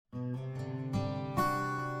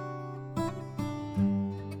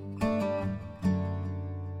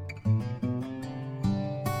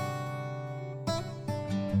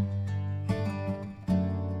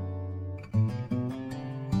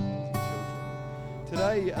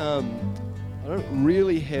Today, I don't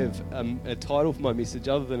really have a title for my message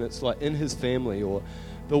other than it's like in his family or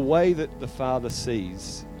the way that the Father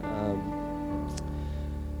sees.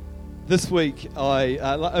 This week,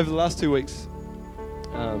 over the last 2 weeks,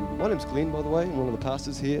 my name's Glen, by the way, I'm one of the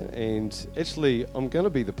pastors here, and actually I'm going to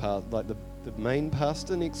be the main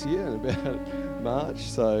pastor next year in about March,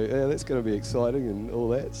 so yeah, that's going to be exciting and all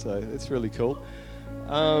that, so that's really cool.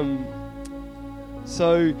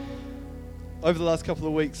 So over the last couple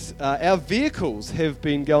of weeks, our vehicles have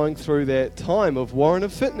been going through that time of warrant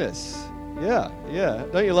of fitness. Yeah.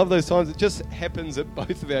 Don't you love those times? It just happens that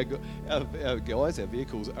both of our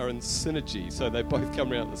vehicles are in synergy, so they both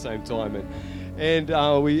come around at the same time.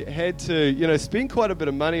 And we had to, spend quite a bit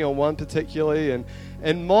of money on one particularly.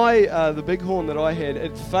 And my the Bighorn that I had,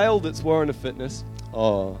 it failed its warrant of fitness.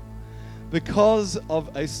 Because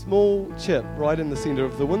of a small chip right in the centre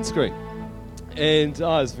of the windscreen. And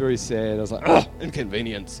I was very sad. I was like,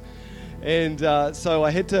 inconvenience. And so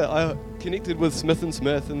I connected with Smith &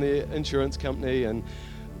 Smith and the insurance company, and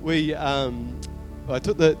I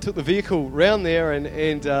took the vehicle round there,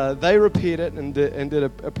 and they repaired it and did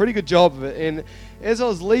a pretty good job of it. And as I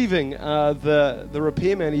was leaving, the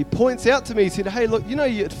repairman, he points out to me, he said, "Hey, look,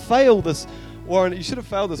 you failed this warrant. You should have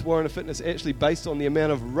failed this warrant of fitness actually based on the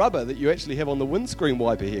amount of rubber that you actually have on the windscreen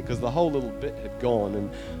wiper here, because the whole little bit had gone."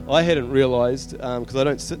 And I hadn't realised, because I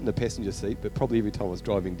don't sit in the passenger seat, but probably every time I was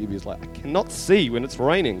driving, Debbie was like, "I cannot see when it's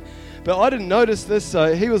raining." But I didn't notice this,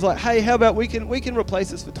 so he was like, "Hey, how about we can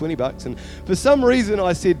replace this for $20? And for some reason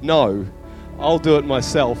I said, "No, I'll do it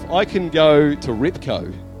myself. I can go to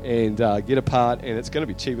Repco and get a part, and it's going to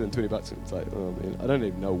be cheaper than $20. And it's like, oh man, I don't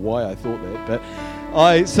even know why I thought that, but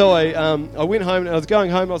I went home, and I was going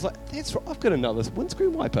home, and I was like, that's right, I've got another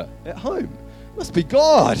windscreen wiper at home. Must be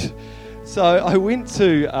God. So I went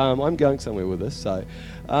to, I'm going somewhere with this, so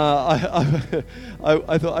I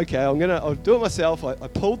thought, okay, I'll do it myself. I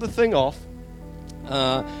pulled the thing off,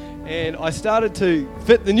 and I started to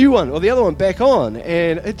fit the new one, or the other one, back on,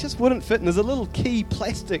 and it just wouldn't fit. And there's a little key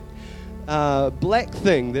plastic black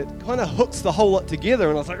thing that kind of hooks the whole lot together,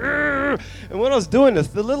 and I was like, "Argh!" And when I was doing this,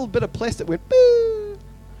 the little bit of plastic went boo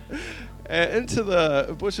into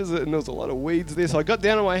the bushes, and there was a lot of weeds there. So I got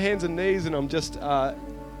down on my hands and knees, and I'm just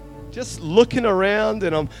looking around,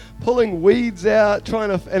 and I'm pulling weeds out,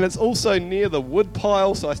 and it's also near the wood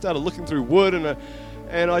pile, so I started looking through wood,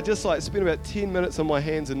 and I just spent about 10 minutes on my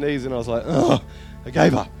hands and knees, and I was like, I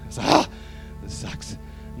gave up. I was like, this sucks,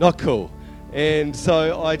 not cool. And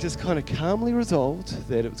so I just kind of calmly resolved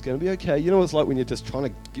that it was going to be okay. You know what it's like when you're just trying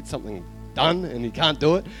to get something done and you can't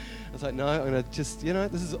do it? I was like, no, I'm going to just,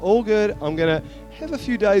 this is all good. I'm going to have a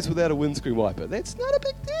few days without a windscreen wiper. That's not a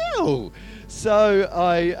big deal. So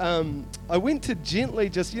I went to gently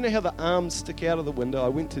just, how the arms stick out of the window? I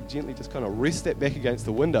went to gently just kind of rest that back against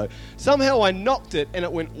the window. Somehow I knocked it, and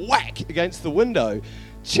it went whack against the window,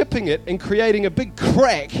 chipping it and creating a big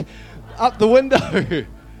crack up the window.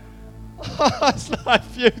 It's like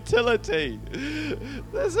futility.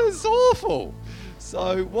 This is awful.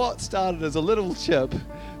 So what started as a little chip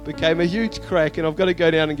became a huge crack, and I've got to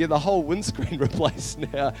go down and get the whole windscreen replaced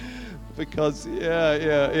now, because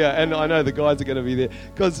and I know the guys are going to be there,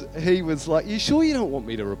 because he was like, "You sure you don't want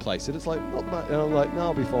me to replace it?" It's like, "Not much." And I'm like, "No,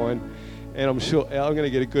 I'll be fine." And I'm sure I'm going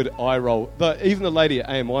to get a good eye roll. But even the lady at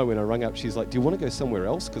AMI, when I rung up, she's like, "Do you want to go somewhere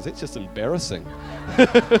else? Because it's just embarrassing."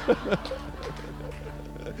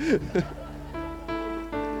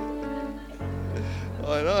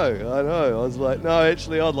 I know. I was like, no,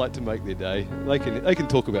 actually, I'd like to make their day. They can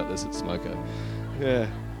talk about this at Smoker. Yeah.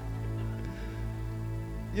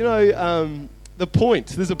 The point.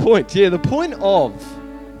 There's a point. Yeah, the point of,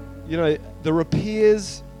 the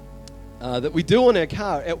repairs that we do on our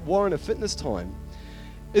car at warrant of fitness time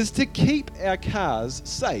is to keep our cars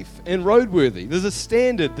safe and roadworthy. There's a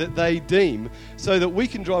standard that they deem so that we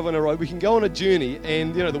can drive on a road, we can go on a journey,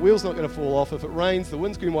 and the wheel's not going to fall off. If it rains, the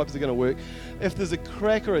windscreen wipers are going to work. If there's a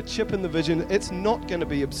crack or a chip in the vision, it's not going to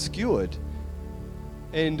be obscured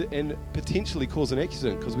and potentially cause an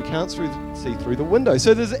accident, because we can't see through the window.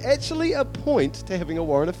 So there's actually a point to having a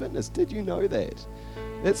warrant of fitness. Did you know that?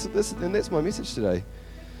 That's my message today.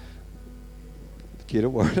 Get a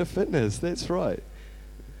warrant of fitness. That's right.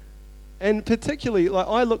 And particularly,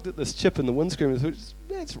 I looked at this chip in the windscreen, which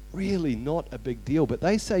that's really not a big deal. But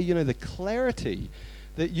they say, the clarity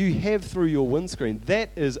that you have through your windscreen,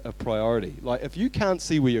 that is a priority. Like, if you can't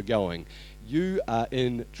see where you're going, you are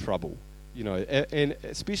in trouble. And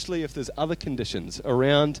especially if there's other conditions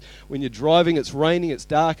around when you're driving, it's raining, it's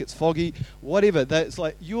dark, it's foggy, whatever. That's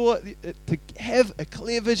like to have a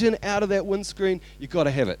clear vision out of that windscreen, you've got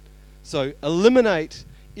to have it. So eliminate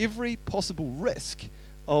every possible risk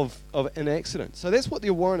of an accident. So that's what the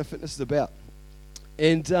Awarana Fitness is about.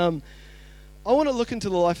 And I want to look into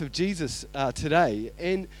the life of Jesus today.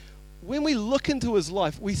 And when we look into his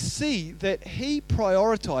life, we see that he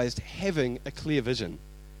prioritized having a clear vision.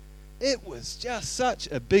 It was just such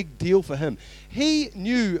a big deal for him. He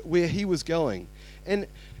knew where he was going. And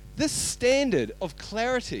this standard of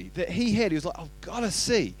clarity that he had, he was like, I've got to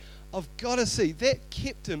see. That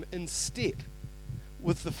kept him in step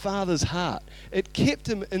with the Father's heart. It kept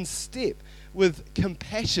him in step with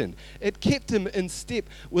compassion. It kept him in step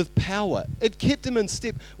with power. It kept him in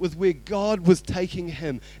step with where God was taking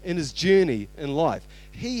him in his journey in life.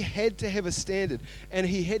 He had to have a standard, and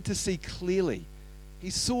he had to see clearly. He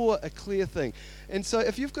saw a clear thing. And so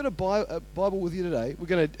if you've got a Bible with you today, we're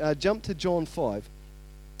going to jump to John 5.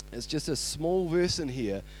 It's just a small verse in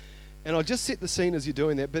here. And I'll just set the scene as you're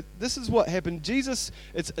doing that. But this is what happened. Jesus,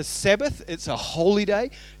 it's a Sabbath. It's a holy day.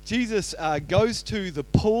 Jesus goes to the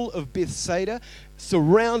pool of Bethsaida,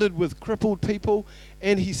 surrounded with crippled people.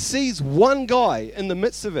 And he sees one guy in the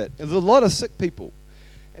midst of it. There's a lot of sick people.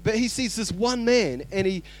 But he sees this one man,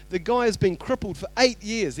 and the guy has been crippled for 8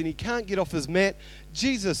 years, and he can't get off his mat.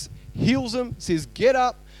 Jesus heals him, says, get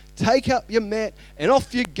up, take up your mat, and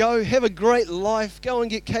off you go. Have a great life. Go and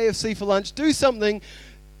get KFC for lunch. Do something.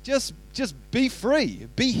 Just be free,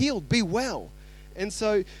 be healed, be well. And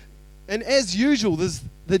so, and as usual,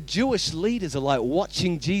 the Jewish leaders are like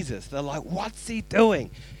watching Jesus. They're like, what's he doing?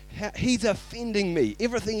 He's offending me.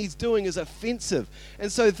 Everything he's doing is offensive.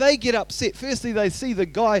 And so they get upset. Firstly, they see the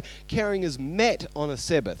guy carrying his mat on a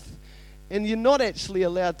Sabbath. And you're not actually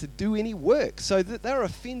allowed to do any work. So they're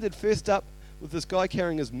offended first up with this guy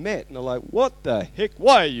carrying his mat. And they're like, what the heck?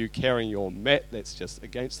 Why are you carrying your mat? That's just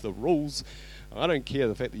against the rules. I don't care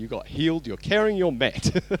the fact that you got healed. You're carrying your mat.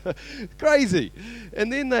 Crazy. And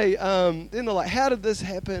then they're like, how did this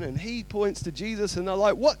happen? And he points to Jesus, and they're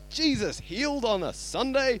like, what? Jesus healed on a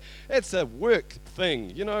Sunday? It's a work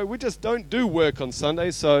thing. We just don't do work on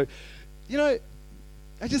Sunday. So, I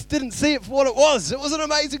just didn't see it for what it was. It was an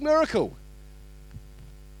amazing miracle.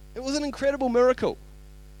 It was an incredible miracle.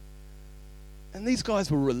 And these guys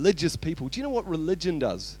were religious people. Do you know what religion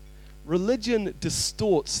does? Religion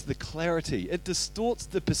distorts the clarity. It distorts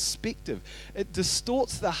the perspective. It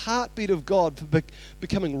distorts the heartbeat of God for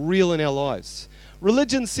becoming real in our lives.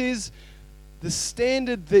 Religion says the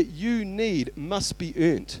standard that you need must be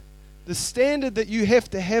earned. The standard that you have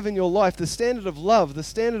to have in your life, the standard of love, the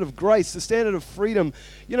standard of grace, the standard of freedom,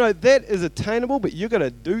 that is attainable, but you've got to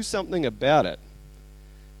do something about it.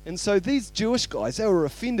 And so these Jewish guys, they were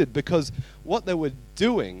offended because what they were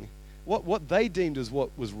doing, what they deemed as what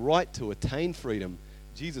was right to attain freedom,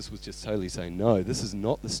 Jesus was just totally saying, no, this is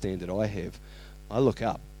not the standard I have. I look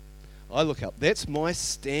up. That's my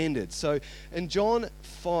standard. So in John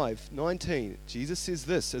 5:19, Jesus says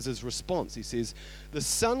this as his response. He says, the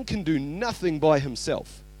Son can do nothing by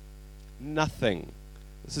himself. Nothing.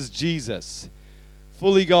 This is Jesus.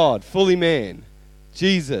 Fully God, fully man.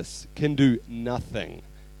 Jesus can do nothing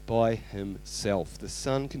by himself. The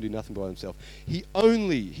Son can do nothing by himself. He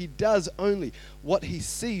does only what he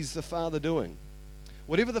sees the Father doing.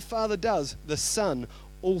 Whatever the Father does, the Son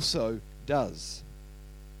also does.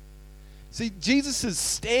 See, Jesus'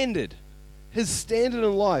 standard, his standard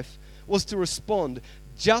in life was to respond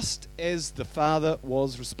just as the Father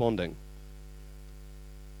was responding.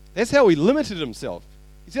 That's how he limited himself.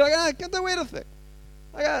 He said, I can't do anything.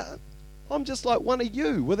 I'm just like one of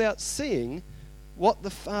you without seeing what the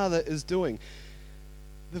Father is doing.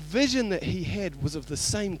 The vision that he had was of the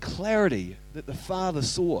same clarity that the Father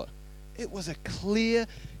saw. It was a clear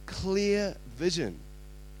vision.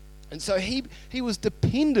 And so he was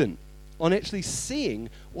dependent on actually seeing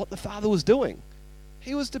what the Father was doing.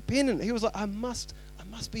 He was dependent. He was like, I must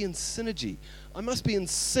be in synergy. I must be in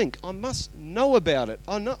sync. I must know about it.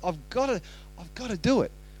 I've got to do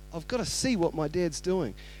it. I've got to see what my dad's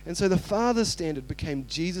doing. And so the Father's standard became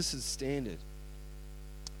Jesus' standard.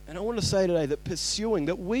 And I want to say today that pursuing,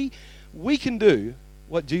 that we can do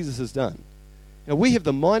what Jesus has done. Now, we have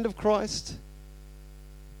the mind of Christ.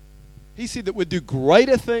 He said that we'd do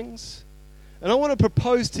greater things. And I want to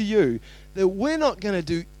propose to you that we're not going to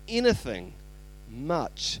do anything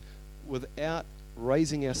much without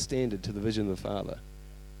raising our standard to the vision of the Father.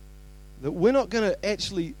 That we're not going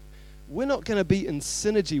to be in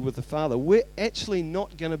synergy with the Father. We're actually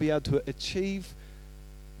not going to be able to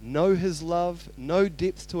know his love, know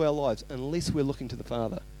depth to our lives unless we're looking to the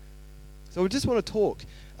Father. So I just want to talk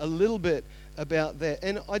a little bit about that.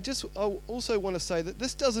 And I also want to say that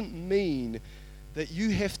this doesn't mean that you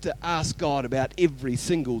have to ask God about every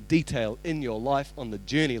single detail in your life on the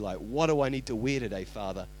journey. Like, what do I need to wear today,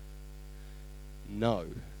 Father? No.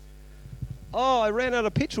 Oh, I ran out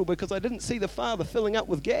of petrol because I didn't see the Father filling up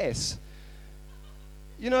with gas.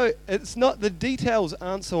 You know, it's not, the details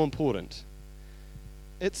aren't so important.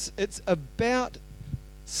 It's about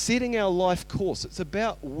setting our life course. It's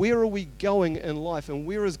about where are we going in life and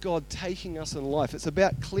where is God taking us in life. It's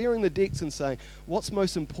about clearing the decks and saying, what's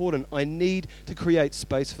most important? I need to create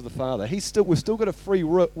space for the Father. We've still got a free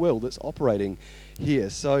will that's operating here.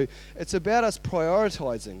 So it's about us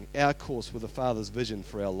prioritizing our course with the Father's vision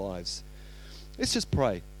for our lives. Let's just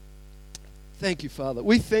pray. Thank you, Father.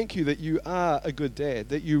 We thank you that you are a good dad,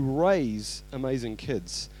 that you raise amazing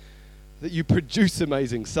kids, that you produce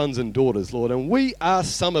amazing sons and daughters, Lord, and we are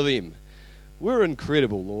some of them. We're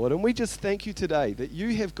incredible, Lord, and we just thank you today that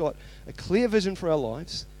you have got a clear vision for our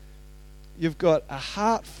lives, you've got a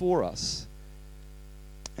heart for us,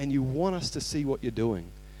 and you want us to see what you're doing.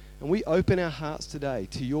 And we open our hearts today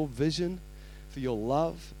to your vision, for your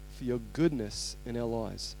love, for your goodness in our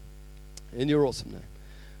lives. In your awesome name.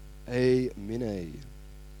 Amen.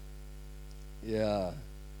 Yeah.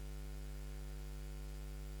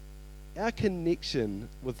 Our connection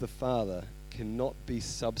with the Father cannot be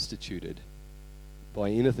substituted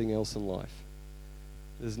by anything else in life.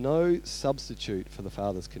 There's no substitute for the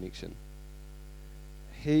Father's connection.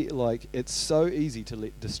 It's so easy to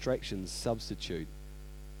let distractions substitute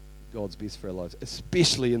God's best for our lives,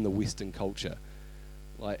 especially in the Western culture.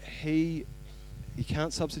 You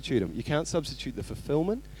can't substitute him. You can't substitute the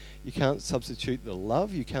fulfillment. You can't substitute the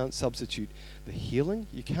love. You can't substitute the healing.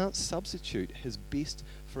 You can't substitute his best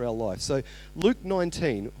for our life. So Luke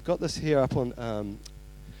 19, we've got this here up on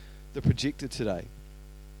the projector today.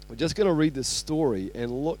 We're just going to read this story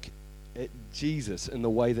and look at Jesus in the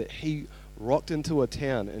way that he rocked into a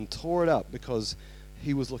town and tore it up because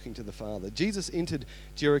he was looking to the Father. Jesus entered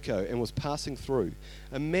Jericho and was passing through.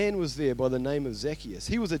 A man was there by the name of Zacchaeus.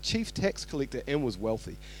 He was a chief tax collector and was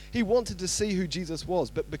wealthy. He wanted to see who Jesus was,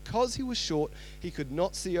 but because he was short, he could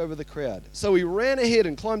not see over the crowd. So he ran ahead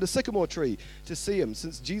and climbed a sycamore tree to see him,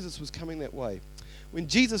 since Jesus was coming that way. When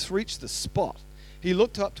Jesus reached the spot, he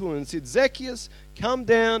looked up to him and said, "Zacchaeus, come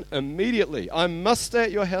down immediately. I must stay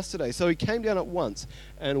at your house today." So he came down at once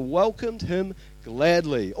and welcomed him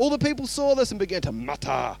gladly. All the people saw this and began to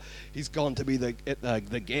mutter, "He's gone to be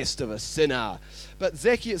the guest of a sinner." But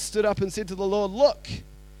Zacchaeus stood up and said to the Lord, "Look,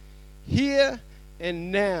 here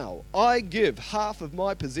and now I give half of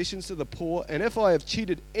my possessions to the poor, and if I have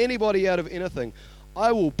cheated anybody out of anything,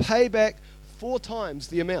 I will pay back 4 times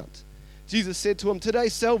the amount." Jesus said to him, "Today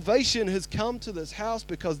salvation has come to this house,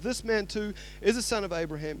 because this man too is a son of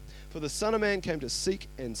Abraham. For the Son of Man came to seek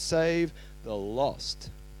and save the lost."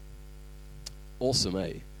 Awesome,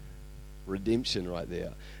 eh? Redemption right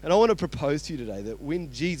there. And I want to propose to you today that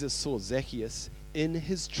when Jesus saw Zacchaeus in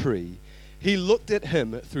his tree, he looked at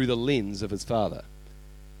him through the lens of his Father.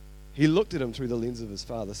 He looked at him through the lens of his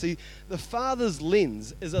Father. See, the Father's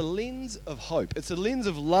lens is a lens of hope. It's a lens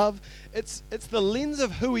of love. It's the lens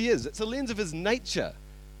of who he is. It's a lens of his nature.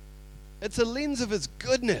 It's a lens of his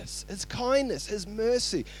goodness, his kindness, his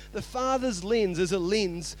mercy. The Father's lens is a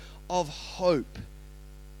lens of hope.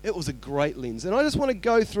 It was a great lens. And I just want to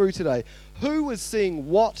go through today who was seeing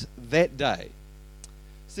what that day.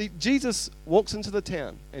 See, Jesus walks into the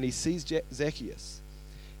town and he sees Zacchaeus.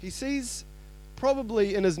 He sees,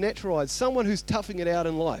 probably in his natural eyes, someone who's toughing it out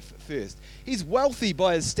in life at first. He's wealthy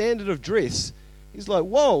by his standard of dress. He's like,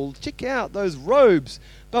 "Whoa, check out those robes.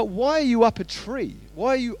 But why are you up a tree?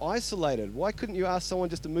 Why are you isolated? Why couldn't you ask someone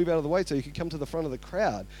just to move out of the way so you could come to the front of the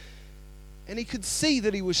crowd?" And he could see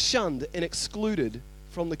that he was shunned and excluded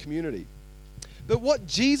from the community. But what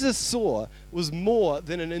Jesus saw was more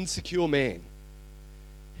than an insecure man.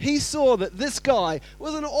 He saw that this guy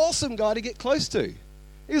was an awesome guy to get close to.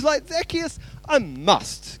 He was like, "Zacchaeus, I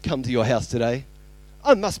must come to your house today.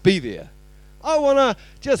 I must be there. I want to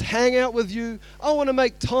just hang out with you. I want to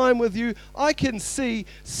make time with you. I can see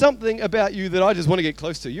something about you that I just want to get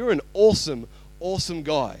close to. You're an awesome, awesome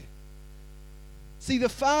guy." See, the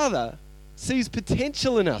Father sees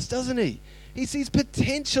potential in us, doesn't he? He sees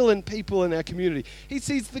potential in people in our community. He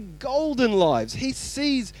sees the golden lives. He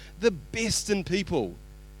sees the best in people.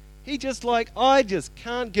 He I just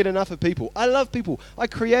can't get enough of people. I love people. I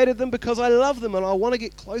created them because I love them and I want to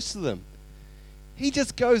get close to them. He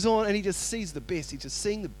just goes on and he just sees the best. He's just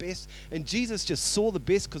seeing the best. And Jesus just saw the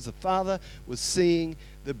best because the Father was seeing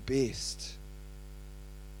the best.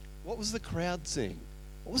 What was the crowd seeing?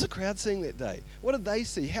 What was the crowd seeing that day? What did they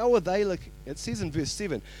see? How were they looking? It says in verse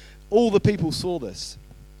 7, all the people saw this.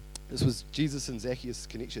 This was Jesus and Zacchaeus'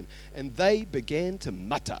 connection. And they began to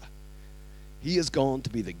mutter, "He is gone to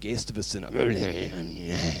be the guest of a sinner."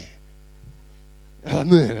 I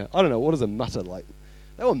don't know, what is a mutter like?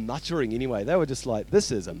 They were muttering anyway. They were just like,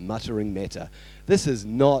 this is a muttering matter. This is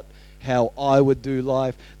not how I would do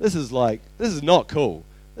life. This is not cool.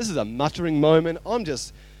 This is a muttering moment.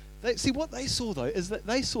 See, what they saw, though, is that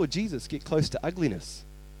they saw Jesus get close to ugliness.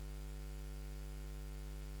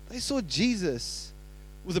 They saw Jesus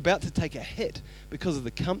was about to take a hit because of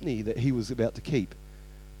the company that he was about to keep.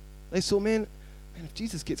 They saw, man, if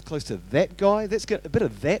Jesus gets close to that guy, a bit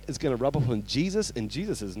of that is going to rub off on Jesus, and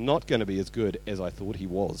Jesus is not going to be as good as I thought he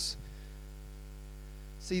was.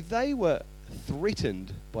 See, they were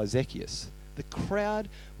threatened by Zacchaeus. The crowd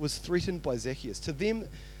was threatened by Zacchaeus. To them,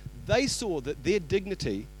 they saw that their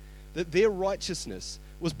dignity, that their righteousness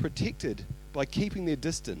was protected by keeping their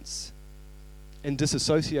distance and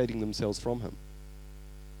disassociating themselves from him.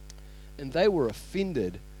 And they were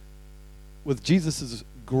offended with Jesus'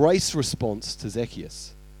 grace response to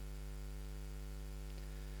Zacchaeus.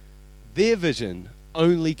 Their vision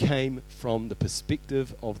only came from the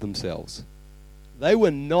perspective of themselves. They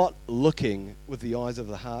were not looking with the eyes of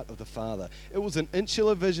the heart of the Father. It was an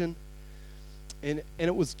insular vision, and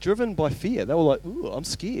it was driven by fear. They were like, "Ooh, I'm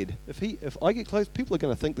scared. If I get close, people are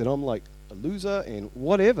going to think that I'm like a loser and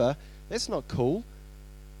whatever. That's not cool."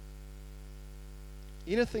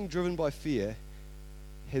 Anything driven by fear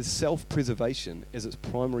has self-preservation as its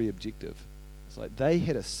primary objective. It's like they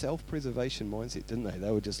had a self-preservation mindset, didn't they? They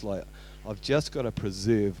were just like, I've just got to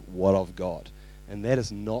preserve what I've got. And that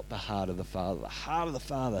is not the heart of the Father. The heart of the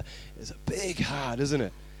Father is a big heart, isn't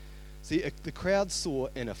it? See, the crowd saw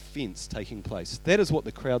an offense taking place. That is what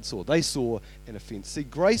the crowd saw. They saw an offense. See,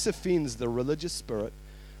 grace offends the religious spirit.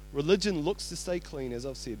 Religion looks to stay clean, as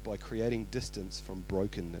I've said, by creating distance from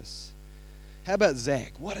brokenness. How about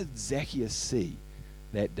Zach? What did Zacchaeus see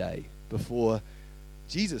that day before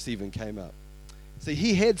Jesus even came up? See,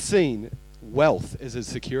 he had seen wealth as his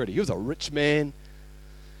security. He was a rich man.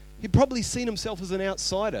 He'd probably seen himself as an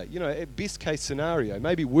outsider, at best case scenario.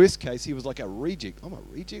 Maybe worst case, he was like a reject. I'm a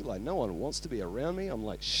reject, like no one wants to be around me. I'm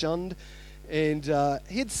like shunned. And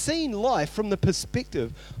he'd seen life from the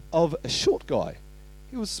perspective of a short guy.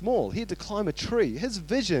 He was small. He had to climb a tree. His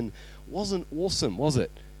vision wasn't awesome, was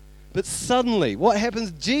it? But suddenly, what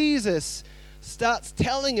happens? Jesus starts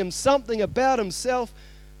telling him something about himself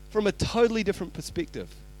from a totally different perspective.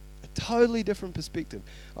 A totally different perspective.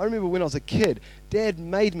 I remember when I was a kid, Dad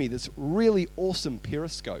made me this really awesome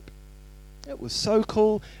periscope. It was so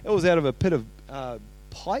cool. It was out of a pit of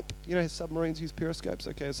pipe. Submarines use periscopes.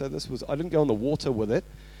 Okay, so I didn't go in the water with it.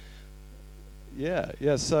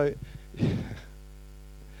 So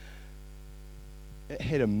it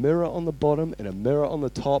had a mirror on the bottom and a mirror on the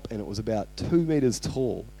top, and it was about 2 meters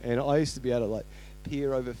tall. And I used to be able to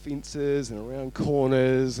peer over fences and around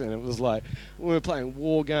corners, and it was like when we were playing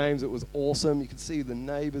war games, it was awesome. You could see the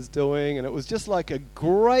neighbors doing, and it was just like a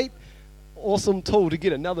great, awesome tool to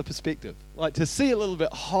get another perspective, like to see a little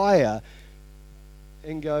bit higher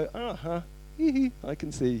and go, I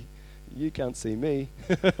can see, you can't see me.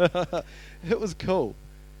 It was cool.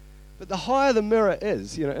 But the higher the mirror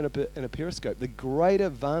is, in a periscope, the greater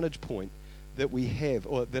vantage point that we have,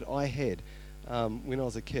 or that I had when I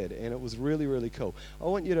was a kid, and it was really, really cool. I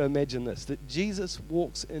want you to imagine this, that Jesus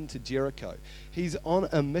walks into Jericho. He's on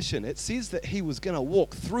a mission. It says that he was going to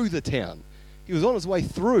walk through the town. He was on his way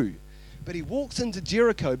through, but he walks into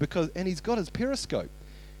Jericho and he's got his periscope,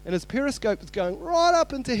 and his periscope is going right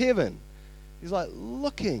up into heaven. He's like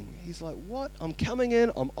looking. He's like, what? I'm coming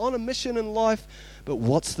in. I'm on a mission in life. But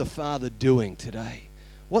what's the Father doing today?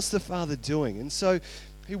 What's the Father doing? And so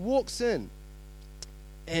he walks in,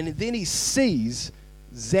 and then he sees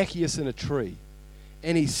Zacchaeus in a tree.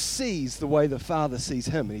 And he sees the way the Father sees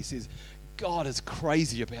him. And he says, God is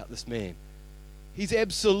crazy about this man. He's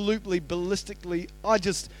absolutely ballistically,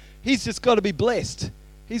 he's just got to be blessed.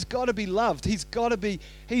 He's got to be loved. This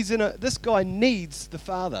guy needs the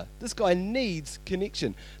Father. This guy needs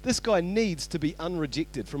connection. This guy needs to be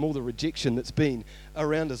unrejected from all the rejection that's been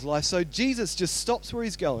around his life. So Jesus just stops where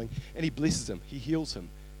he's going and he blesses him. He heals him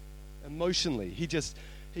emotionally. He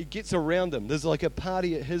gets around him. There's like a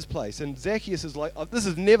party at his place. And Zacchaeus is like, this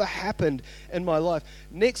has never happened in my life.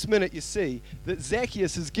 Next minute you see that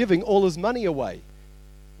Zacchaeus is giving all his money away.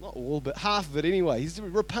 Not all, but half of it anyway. He's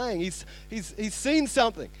repaying. He's seen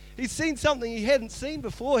something. He's seen something he hadn't seen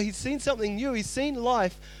before. He's seen something new. He's seen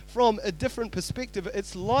life from a different perspective.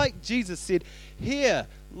 It's like Jesus said, here,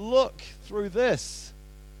 look through this.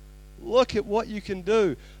 Look at what you can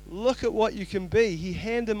do. look at what you can be. He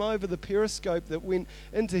handed him over the periscope that went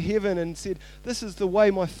into heaven and said, this is the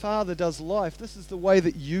way my Father does life. This is the way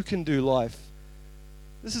that you can do life.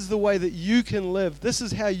 This is the way that you can live. This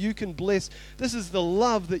is how you can bless. This is the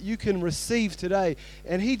love that you can receive today.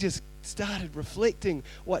 And he just started reflecting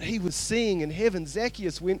what he was seeing in heaven.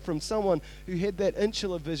 Zacchaeus went from someone who had that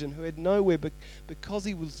insular vision, who had nowhere, but because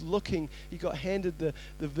he was looking, he got handed the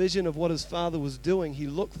vision of what his Father was doing. He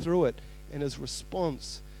looked through it, and his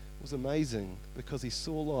response was amazing because he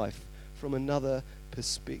saw life from another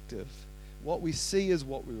perspective. What we see is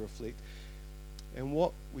what we reflect, and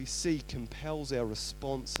what we see compels our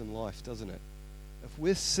response in life, doesn't it? If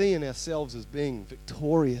we're seeing ourselves as being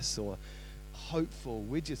victorious or hopeful,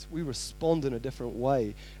 we respond in a different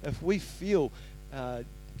way. If we feel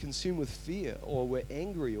consumed with fear, or we're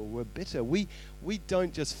angry, or we're bitter, we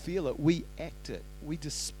don't just feel it, we act it, we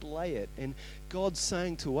display it. And God's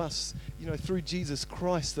saying to us, through Jesus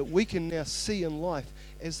Christ, that we can now see in life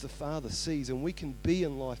as the Father sees, and we can be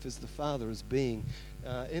in life as the Father is being,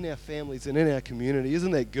 in our families and in our community.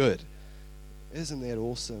 Isn't that good? Isn't that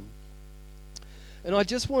awesome? And I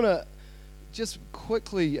just want to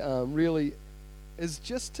quickly really is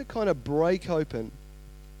just to kind of break open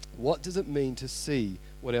what does it mean to see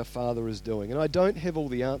what our Father is doing. And I don't have all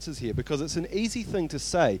the answers here, because it's an easy thing to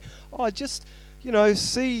say. Just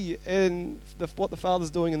see what the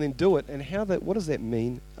Father's doing and then do it. And what does that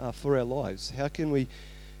mean for our lives? How can we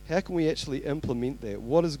actually implement that?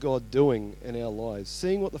 What is God doing in our lives?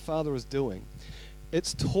 Seeing what the Father is doing.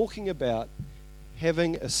 It's talking about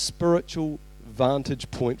having a spiritual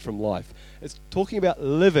vantage point from life. It's talking about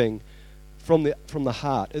living from the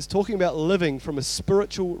heart. It's talking about living from a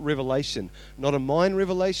spiritual revelation, not a mind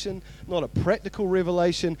revelation, not a practical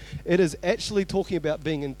revelation. It is actually talking about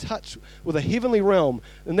being in touch with a heavenly realm,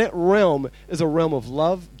 and that realm is a realm of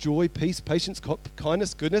love, joy, peace, patience,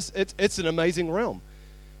 kindness, goodness. It's an amazing realm.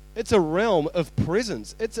 It's a realm of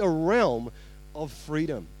presence. It's a realm of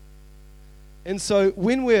freedom. And so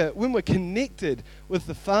when we're connected with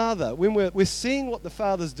the Father, when we're seeing what the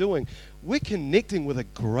Father's doing, we're connecting with a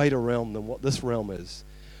greater realm than what this realm is.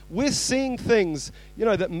 We're seeing things,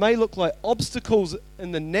 that may look like obstacles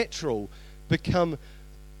in the natural become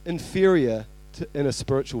inferior in a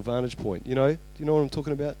spiritual vantage point. Do you know what I'm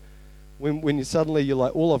talking about? When you're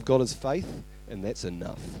like, all I've got is faith, and that's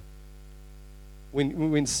enough.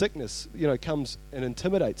 When sickness, comes and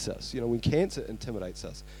intimidates us, when cancer intimidates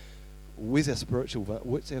us, what's our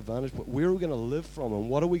vantage point? Where are we going to live from, and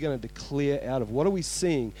what are we going to declare out of? What are we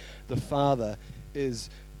seeing the Father is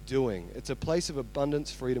doing? It's a place of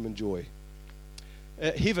abundance, freedom, and joy.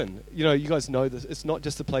 Heaven, you guys know this. It's not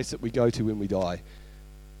just a place that we go to when we die.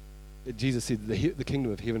 Jesus said the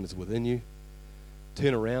kingdom of heaven is within you.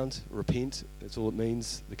 Turn around, repent. That's all it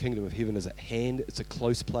means. The kingdom of heaven is at hand. It's a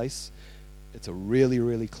close place. It's a really,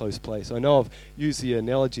 really close place. I know I've used the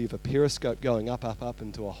analogy of a periscope going up, up, up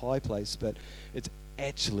into a high place, but it's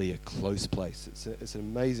actually a close place. It's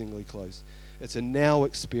amazingly close. It's a now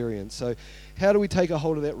experience. So how do we take a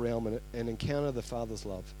hold of that realm and encounter the Father's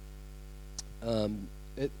love?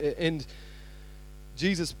 And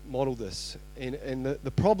Jesus modeled this. And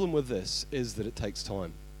the problem with this is that it takes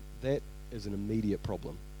time. That is an immediate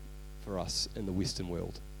problem for us in the Western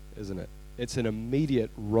world, isn't it? It's an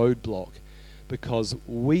immediate roadblock, because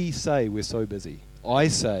we say we're so busy. I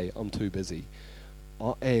say I'm too busy.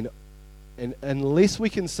 And unless we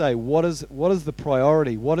can say what is the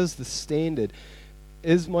priority, what is the standard,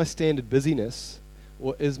 is my standard busyness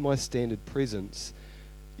or is my standard presence?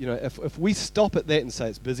 If we stop at that and say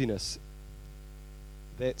it's busyness,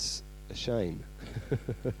 that's a shame.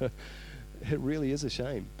 It really is a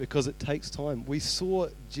shame, because it takes time. We saw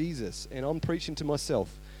Jesus, and I'm preaching to myself.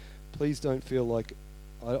 Please don't feel like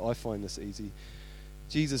I find this easy.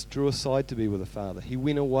 Jesus drew aside to be with the Father. He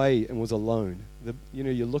went away and was alone.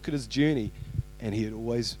 You look at his journey, and he'd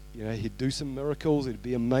always, he'd do some miracles. It'd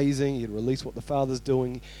be amazing. He'd release what the Father's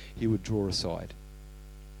doing. He would draw aside.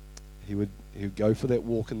 He would go for that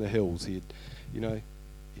walk in the hills. He'd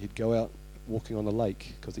go out walking on the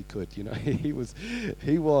lake because he could. He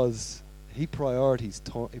prioritized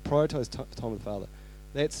time with the Father.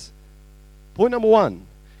 That's point number one.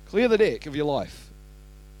 Clear the deck of your life.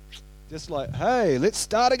 Just like, hey, let's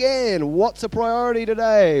start again. What's a priority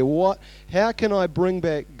today? How can I bring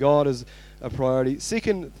back God as a priority?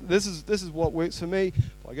 Second, this is what works for me.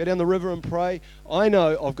 If I go down the river and pray, I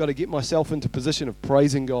know I've got to get myself into position of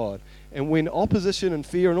praising God. And when opposition and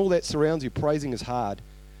fear and all that surrounds you, praising is hard.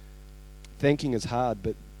 Thanking is hard,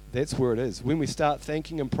 but that's where it is. When we start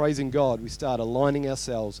thanking and praising God, we start aligning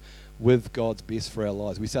ourselves with God's best for our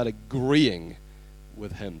lives. We start agreeing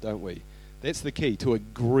with Him, don't we? That's the key, to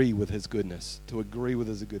agree with his goodness. To agree with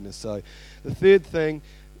his goodness. So the third thing,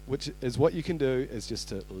 which is what you can do, is just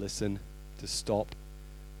to listen, to stop.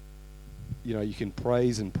 You know, you can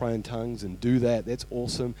praise and pray in tongues and do that. That's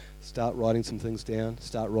awesome. Start writing some things down.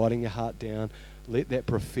 Start writing your heart down. Let that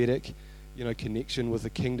prophetic, connection with the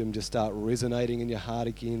kingdom just start resonating in your heart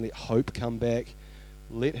again. Let hope come back.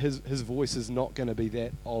 Let his voice is not going to be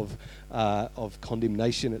that of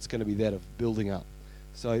condemnation. It's going to be that of building up.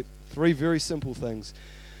 So 3 very simple things.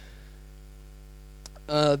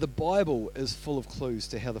 The Bible is full of clues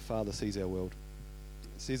to how the Father sees our world.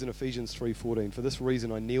 It says in Ephesians 3:14, "For this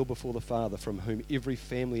reason I kneel before the Father, from whom every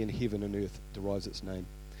family in heaven and earth derives its name."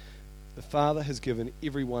 The Father has given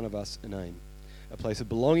every one of us a name, a place of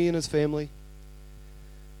belonging in his family.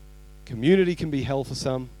 Community can be hell for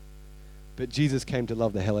some, but Jesus came to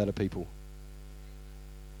love the hell out of people,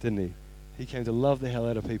 didn't he? He came to love the hell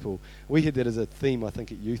out of people. We had that as a theme, I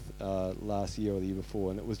think, at youth last year or the year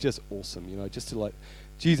before, and it was just awesome, just to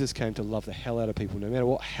Jesus came to love the hell out of people. No matter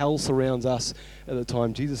what hell surrounds us at the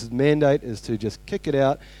time, Jesus' mandate is to just kick it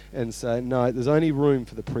out and say, no, there's only room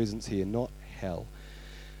for the presence here, not hell.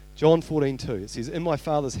 John 14:2, it says, "In my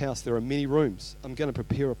Father's house there are many rooms. I'm going to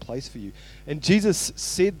prepare a place for you." And Jesus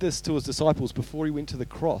said this to his disciples before he went to the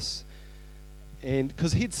cross. And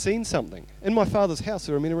because he'd seen something. In my Father's house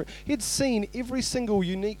there are many rooms. He'd seen every single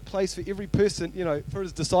unique place for every person, for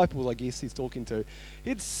his disciples, I guess he's talking to.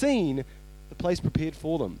 He'd seen the place prepared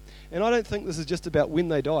for them. And I don't think this is just about when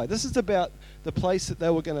they die. This is about the place that they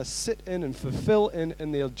were going to sit in and fulfill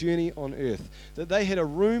in their journey on earth. That they had a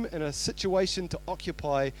room and a situation to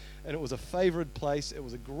occupy, and it was a favoured place. It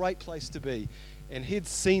was a great place to be. And he'd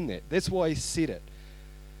seen that. That's why he said it.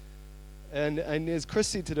 And as Chris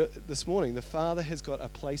said this morning, the Father has got a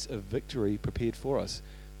place of victory prepared for us.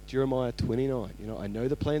 Jeremiah 29, I know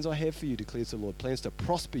the plans I have for you, declares the Lord, plans to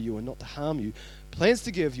prosper you and not to harm you, plans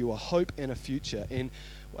to give you a hope and a future. And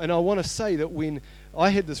I want to say that when I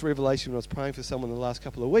had this revelation when I was praying for someone the last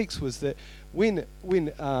couple of weeks, was that when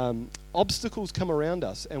obstacles come around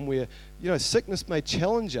us and where sickness may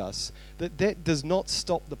challenge us, that does not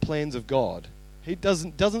stop the plans of God. He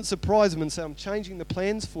doesn't surprise him and say, "I'm changing the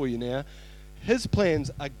plans for you now." His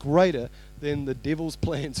plans are greater than the devil's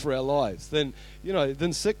plans for our lives, than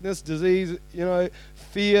sickness, disease,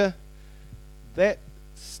 fear, that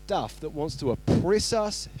stuff that wants to oppress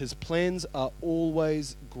us. His plans are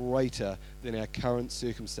always greater than our current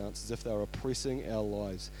circumstances if they're oppressing our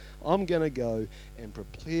lives. I'm going to go and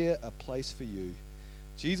prepare a place for you.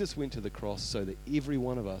 Jesus went to the cross so that every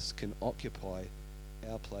one of us can occupy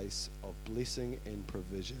our place of blessing and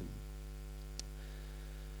provision.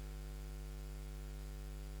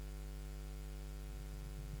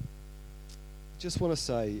 Just want to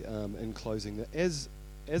say in closing that as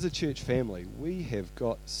a church family, we have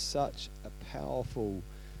got such a powerful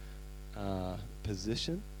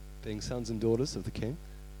position, being sons and daughters of the King.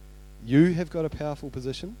 You have got a powerful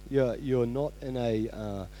position. You're not in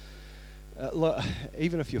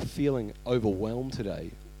even if you're feeling overwhelmed today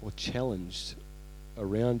or challenged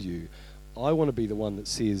around you, I want to be the one that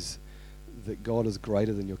says that God is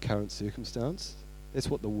greater than your current circumstance. That's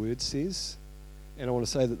what the Word says. And I want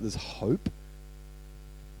to say that there's hope.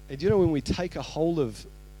 And when we take a hold of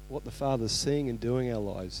what the Father's seeing and doing in our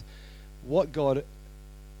lives, what God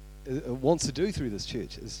wants to do through this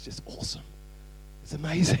church is just awesome. It's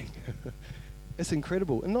amazing. It's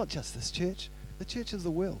incredible. And not just this church, the church of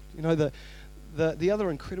the world. The other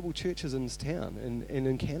incredible churches in this town and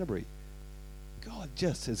in Canterbury. God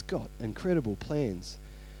just has got incredible plans.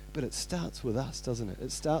 But it starts with us, doesn't it?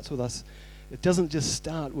 It starts with us. It doesn't just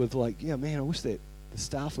start with I wish that the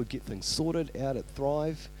staff would get things sorted out at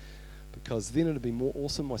Thrive, because then it'd be more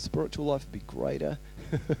awesome. My spiritual life would be greater.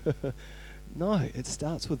 No, it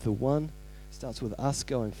starts with the one. It starts with us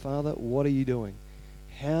going, "Father, what are you doing?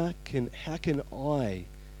 How can I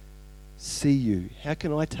see you? How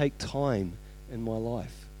can I take time in my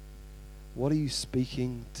life? What are you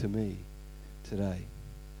speaking to me today?"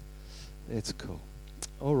 That's cool.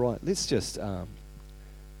 All right, let's just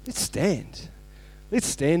let's stand. Let's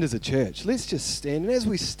stand as a church. Let's just stand. And as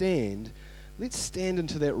we stand, let's stand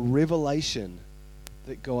into that revelation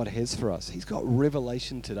that God has for us. He's got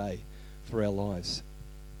revelation today for our lives.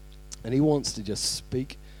 And he wants to just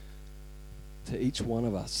speak to each one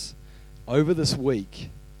of us over this week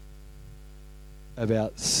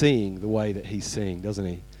about seeing the way that he's seeing, doesn't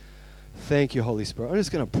he? Thank you, Holy Spirit. I'm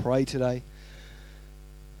just going to pray today.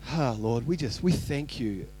 Lord, we thank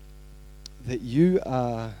you that you're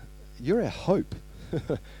our hope.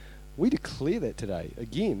 We declare that today,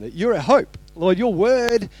 again, that you're our hope. Lord, your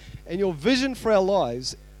word and your vision for our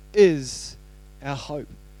lives is our hope.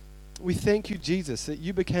 We thank you, Jesus, that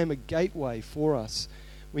you became a gateway for us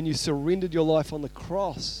when you surrendered your life on the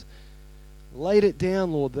cross. Laid it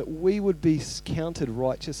down, Lord, that we would be counted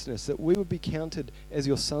righteousness, that we would be counted as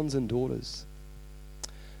your sons and daughters.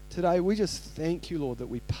 Today, we just thank you, Lord, that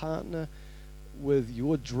we partner with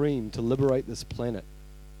your dream to liberate this planet.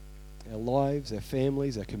 Our lives, our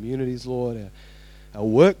families, our communities, Lord, our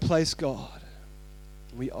workplace, God.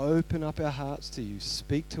 We open up our hearts to you.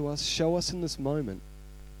 Speak to us. Show us in this moment.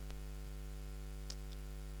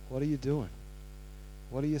 What are you doing?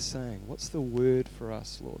 What are you saying? What's the word for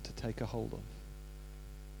us, Lord, to take a hold of?